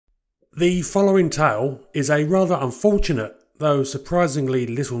The following tale is a rather unfortunate, though surprisingly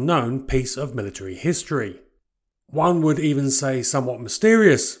little known piece of military history. One would even say somewhat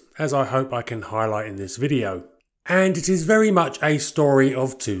mysterious, as I hope I can highlight in this video. And it is very much a story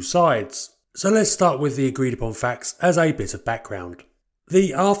of two sides. So let's start with the agreed upon facts as a bit of background.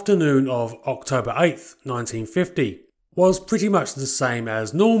 The afternoon of October 8th, 1950 was pretty much the same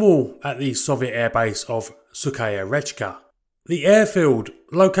as normal at the Soviet Airbase of Sukhaya Rechka. The airfield,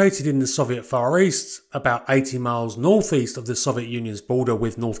 located in the Soviet Far East, about 80 miles northeast of the Soviet Union's border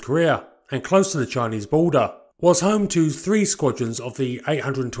with North Korea and close to the Chinese border, was home to 3 squadrons of the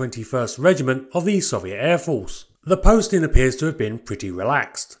 821st Regiment of the Soviet Air Force. The posting appears to have been pretty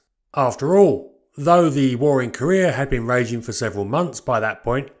relaxed. After all, though the war in Korea had been raging for several months by that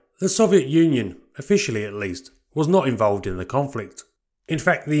point, the Soviet Union, officially at least, was not involved in the conflict. In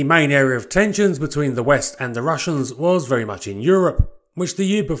fact, the main area of tensions between the West and the Russians was very much in Europe, which the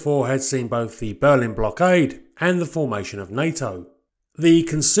year before had seen both the Berlin blockade and the formation of NATO. The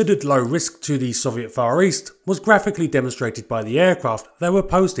considered low risk to the Soviet Far East was graphically demonstrated by the aircraft that were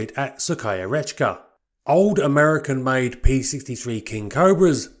posted at Sukhaya Rechka. Old American-made P-63 King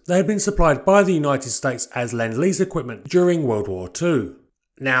Cobras that had been supplied by the United States as Lend-Lease equipment during World War II.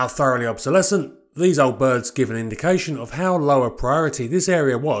 Now thoroughly obsolescent, these old birds give an indication of how low a priority this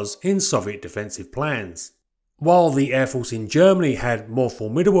area was in Soviet defensive plans. While the Air Force in Germany had more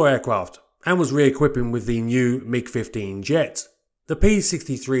formidable aircraft and was re-equipping with the new MiG-15 jet, the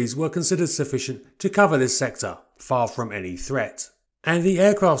P-63s were considered sufficient to cover this sector, far from any threat. And the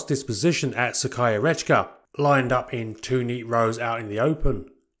aircraft's disposition at Sukhaya Rechka, lined up in 2 neat rows out in the open,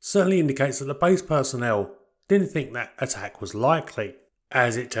 certainly indicates that the base personnel didn't think that attack was likely.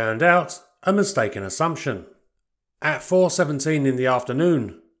 As it turned out, a mistaken assumption. At 4:17 in the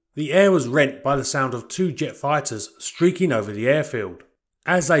afternoon, the air was rent by the sound of 2 jet fighters streaking over the airfield.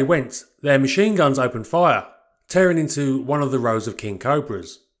 As they went, their machine guns opened fire, tearing into one of the rows of King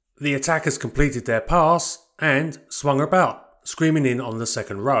Cobras. The attackers completed their pass and swung about, screaming in on the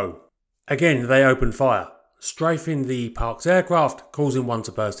second row. Again they opened fire, strafing the parked aircraft, causing one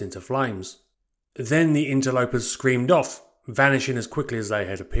to burst into flames. Then the interlopers screamed off, vanishing as quickly as they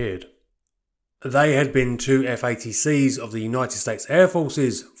had appeared. They had been 2 F-80Cs of the United States Air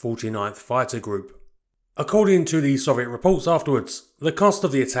Force's 49th Fighter Group. According to the Soviet reports afterwards, the cost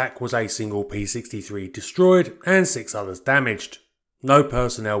of the attack was a single P-63 destroyed and 6 others damaged. No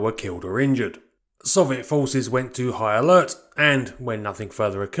personnel were killed or injured. Soviet forces went to high alert and, when nothing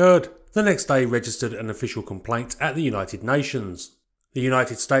further occurred, the next day registered an official complaint at the United Nations. The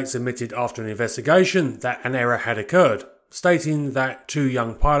United States admitted after an investigation that an error had occurred, stating that 2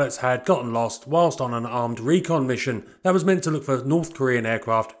 young pilots had gotten lost whilst on an armed recon mission that was meant to look for North Korean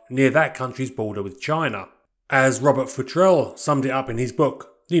aircraft near that country's border with China. As Robert Futrell summed it up in his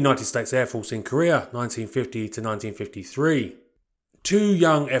book, The United States Air Force in Korea, 1950 to 1953. 2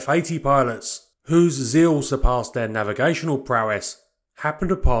 young F-80 pilots, whose zeal surpassed their navigational prowess,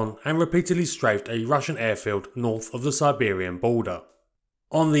 happened upon and repeatedly strafed a Russian airfield north of the Siberian border.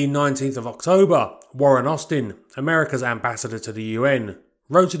 On the 19th of October, Warren Austin, America's ambassador to the UN,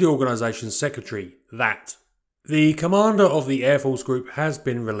 wrote to the organisation's secretary that the commander of the Air Force Group has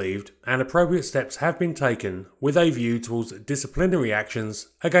been relieved and appropriate steps have been taken with a view towards disciplinary actions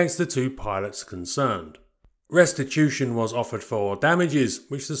against the 2 pilots concerned. Restitution was offered for damages,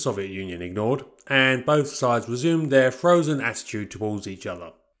 which the Soviet Union ignored, and both sides resumed their frozen attitude towards each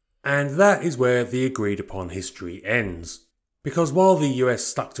other. And that is where the agreed upon history ends. Because while the US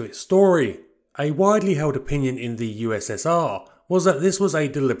stuck to its story, a widely held opinion in the USSR was that this was a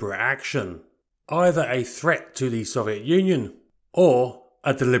deliberate action, either a threat to the Soviet Union or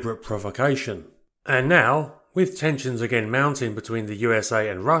a deliberate provocation. And now, with tensions again mounting between the USA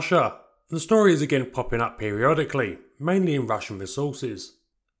and Russia, the story is again popping up periodically, mainly in Russian resources.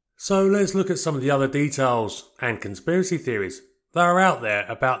 So let's look at some of the other details and conspiracy theories that are out there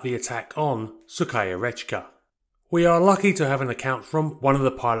about the attack on Sukhaya Rechka. We are lucky to have an account from one of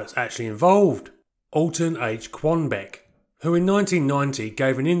the pilots actually involved, Alton H. Quonbeck, who in 1990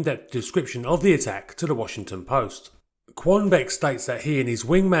 gave an in-depth description of the attack to the Washington Post. Quonbeck states that he and his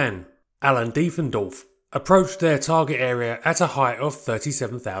wingman, Alan Diefendorf, approached their target area at a height of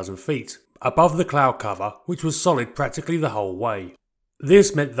 37,000 feet, above the cloud cover, which was solid practically the whole way.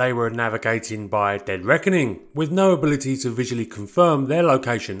 This meant they were navigating by dead reckoning, with no ability to visually confirm their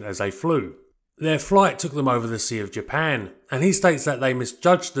location as they flew. Their flight took them over the Sea of Japan, and he states that they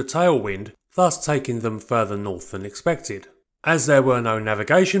misjudged the tailwind, thus taking them further north than expected. As there were no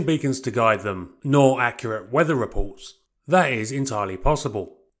navigation beacons to guide them, nor accurate weather reports, that is entirely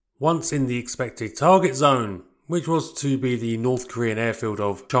possible. Once in the expected target zone, which was to be the North Korean airfield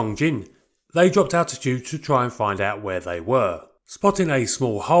of Chongjin, they dropped altitude to try and find out where they were. Spotting a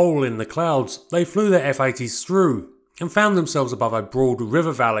small hole in the clouds, they flew their F-80s through and found themselves above a broad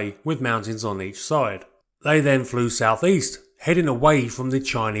river valley with mountains on each side. They then flew southeast, heading away from the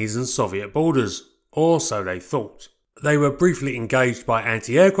Chinese and Soviet borders, or so they thought. They were briefly engaged by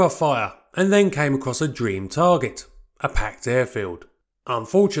anti-aircraft fire and then came across a dream target, a packed airfield.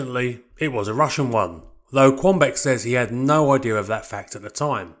 Unfortunately, it was a Russian one, though Quambeck says he had no idea of that fact at the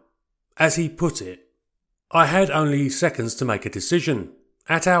time. As he put it, "I had only seconds to make a decision.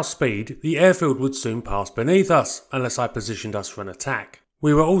 At our speed, the airfield would soon pass beneath us unless I positioned us for an attack.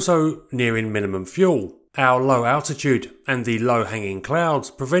 We were also nearing minimum fuel. Our low altitude and the low-hanging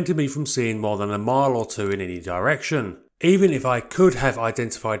clouds prevented me from seeing more than a mile or two in any direction. Even if I could have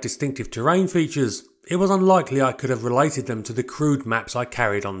identified distinctive terrain features, it was unlikely I could have related them to the crude maps I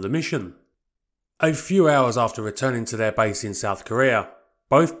carried on the mission." A few hours after returning to their base in South Korea,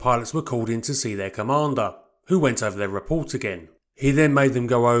 both pilots were called in to see their commander, who went over their report again. He then made them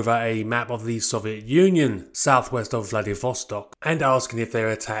go over a map of the Soviet Union southwest of Vladivostok and asking if their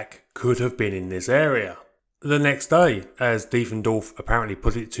attack could have been in this area. The next day, as Diefendorf apparently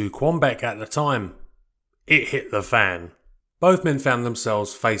put it to Quambeck at the time, it hit the fan. Both men found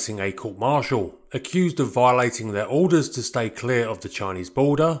themselves facing a court-martial, accused of violating their orders to stay clear of the Chinese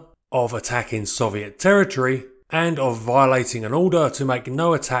border, of attacking Soviet territory, and of violating an order to make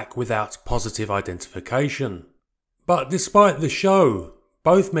no attack without positive identification. But despite the show,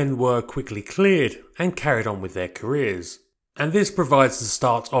 both men were quickly cleared and carried on with their careers. And this provides the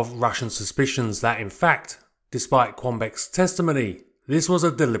start of Russian suspicions that in fact, despite Quambeck's testimony, this was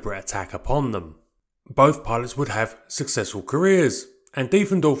a deliberate attack upon them. Both pilots would have successful careers, and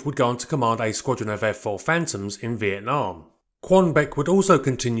Diefendorf would go on to command a squadron of F-4 Phantoms in Vietnam. Quambeck would also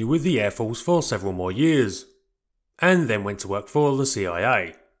continue with the Air Force for several more years, and then went to work for the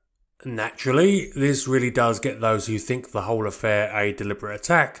CIA. Naturally, this really does get those who think the whole affair a deliberate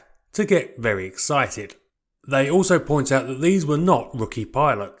attack to get very excited. They also point out that these were not rookie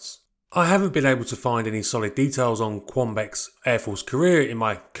pilots. I haven't been able to find any solid details on Quambeck's Air Force career in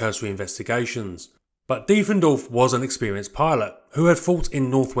my cursory investigations, but Diefendorf was an experienced pilot who had fought in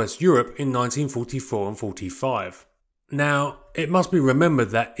Northwest Europe in 1944 and 45. Now, it must be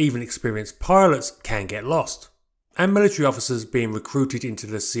remembered that even experienced pilots can get lost, and military officers being recruited into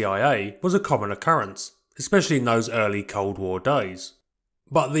the CIA was a common occurrence, especially in those early Cold War days.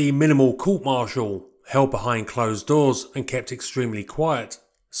 But the minimal court-martial, held behind closed doors and kept extremely quiet,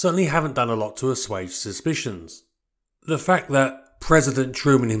 certainly haven't done a lot to assuage suspicions. The fact that President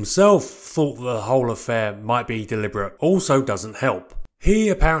Truman himself thought the whole affair might be deliberate also doesn't help. He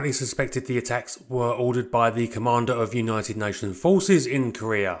apparently suspected the attacks were ordered by the commander of United Nations forces in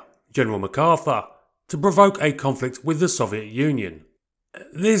Korea, General MacArthur, to provoke a conflict with the Soviet Union.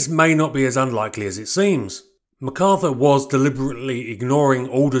 This may not be as unlikely as it seems. MacArthur was deliberately ignoring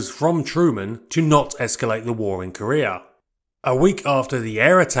orders from Truman to not escalate the war in Korea. A week after the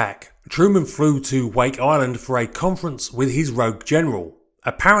air attack, Truman flew to Wake Island for a conference with his rogue general,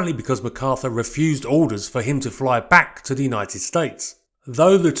 apparently because MacArthur refused orders for him to fly back to the United States.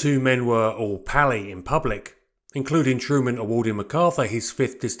 Though the two men were all pally in public, including Truman awarding MacArthur his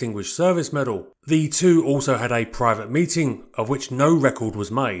 5th Distinguished Service Medal, the two also had a private meeting of which no record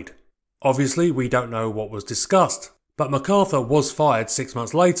was made. Obviously, we don't know what was discussed, but MacArthur was fired 6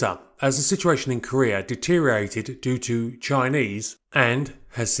 months later as the situation in Korea deteriorated due to Chinese, and,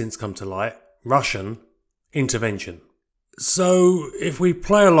 has since come to light, Russian, intervention. So, if we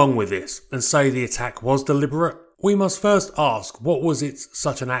play along with this and say the attack was deliberate, we must first ask what was it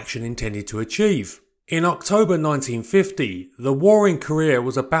such an action intended to achieve? In October 1950, the war in Korea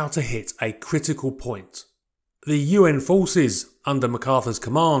was about to hit a critical point. The UN forces, under MacArthur's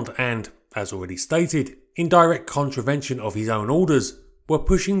command and, as already stated, in direct contravention of his own orders, were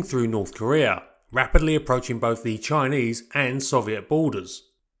pushing through North Korea, rapidly approaching both the Chinese and Soviet borders.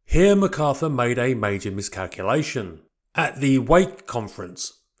 Here MacArthur made a major miscalculation. At the Wake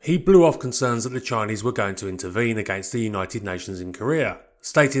conference, he blew off concerns that the Chinese were going to intervene against the United Nations in Korea,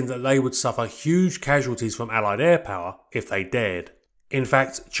 stating that they would suffer huge casualties from Allied air power if they dared. In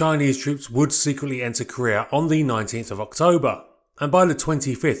fact, Chinese troops would secretly enter Korea on the 19th of October, and by the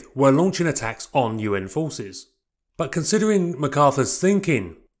 25th were launching attacks on UN forces. But considering MacArthur's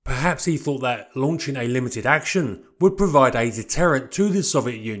thinking, perhaps he thought that launching a limited action would provide a deterrent to the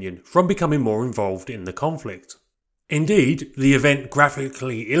Soviet Union from becoming more involved in the conflict. Indeed, the event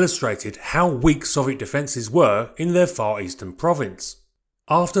graphically illustrated how weak Soviet defences were in their Far Eastern province.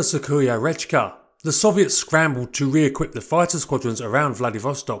 After Sukhaya Rechka, the Soviets scrambled to re-equip the fighter squadrons around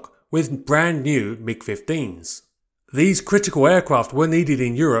Vladivostok with brand new MiG-15s. These critical aircraft were needed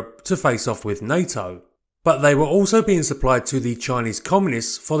in Europe to face off with NATO, but they were also being supplied to the Chinese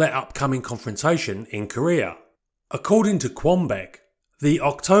Communists for their upcoming confrontation in Korea. According to Quambeck, the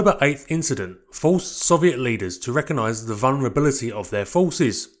October 8th incident forced Soviet leaders to recognise the vulnerability of their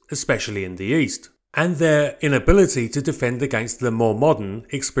forces, especially in the East, and their inability to defend against the more modern,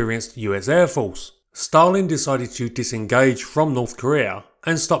 experienced US Air Force. Stalin decided to disengage from North Korea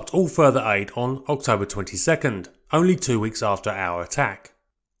and stopped all further aid on October 22nd, only 2 weeks after our attack.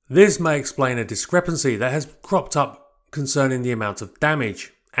 This may explain a discrepancy that has cropped up concerning the amount of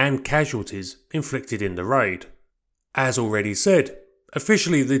damage and casualties inflicted in the raid. As already said,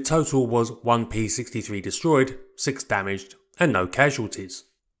 officially the total was 1 P-63 destroyed, 6 damaged, and no casualties.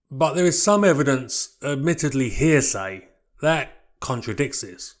 But there is some evidence, admittedly hearsay, that contradicts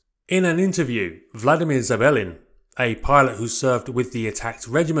this. In an interview, Vladimir Zabelin, a pilot who served with the attacked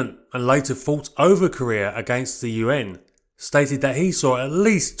regiment and later fought over Korea against the UN, stated that he saw at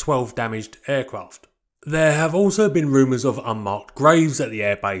least 12 damaged aircraft. There have also been rumours of unmarked graves at the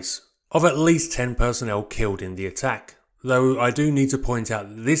airbase, of at least 10 personnel killed in the attack, though I do need to point out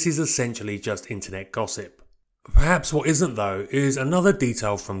that this is essentially just internet gossip. Perhaps what isn't though is another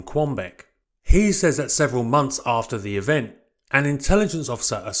detail from Quambeck. He says that several months after the event, an intelligence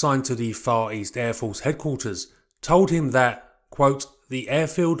officer assigned to the Far East Air Force headquarters told him that, quote, the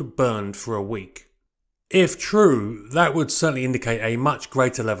airfield burned for a week. If true, that would certainly indicate a much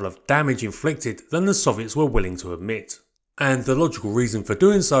greater level of damage inflicted than the Soviets were willing to admit. And the logical reason for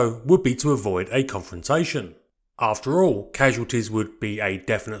doing so would be to avoid a confrontation. After all, casualties would be a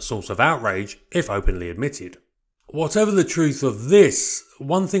definite source of outrage if openly admitted. Whatever the truth of this,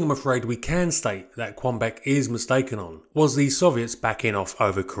 one thing I'm afraid we can state that Quambeck is mistaken on was the Soviets backing off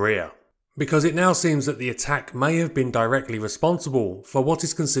over Korea, because it now seems that the attack may have been directly responsible for what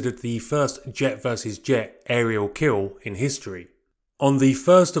is considered the first jet versus jet aerial kill in history. On the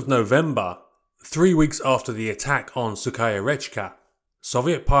 1st of November, 3 weeks after the attack on Sukhaya Rechka,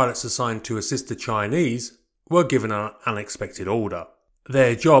 Soviet pilots assigned to assist the Chinese were given an unexpected order.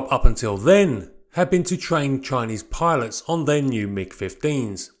 Their job up until then had been to train Chinese pilots on their new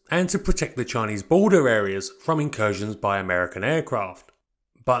MiG-15s and to protect the Chinese border areas from incursions by American aircraft.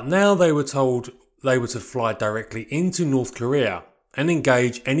 But now they were told they were to fly directly into North Korea and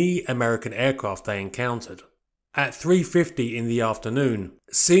engage any American aircraft they encountered. At 3:50 in the afternoon,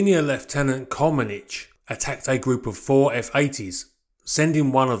 Senior Lieutenant Komenich attacked a group of 4 F-80s,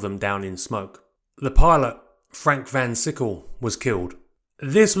 sending one of them down in smoke. The pilot, Frank Van Sickle, was killed.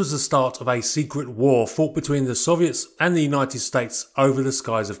 This was the start of a secret war fought between the Soviets and the United States over the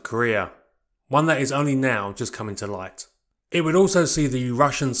skies of Korea, one that is only now just coming to light. It would also see the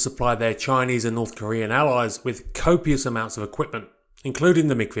Russians supply their Chinese and North Korean allies with copious amounts of equipment, including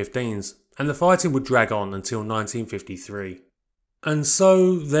the MiG-15s, and the fighting would drag on until 1953. And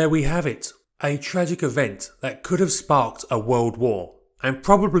so there we have it, a tragic event that could have sparked a world war and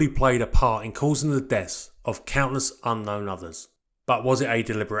probably played a part in causing the deaths of countless unknown others. But was it a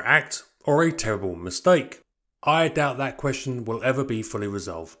deliberate act or a terrible mistake? I doubt that question will ever be fully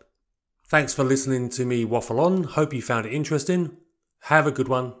resolved. Thanks for listening to me waffle on, hope you found it interesting. Have a good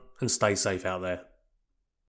one and stay safe out there.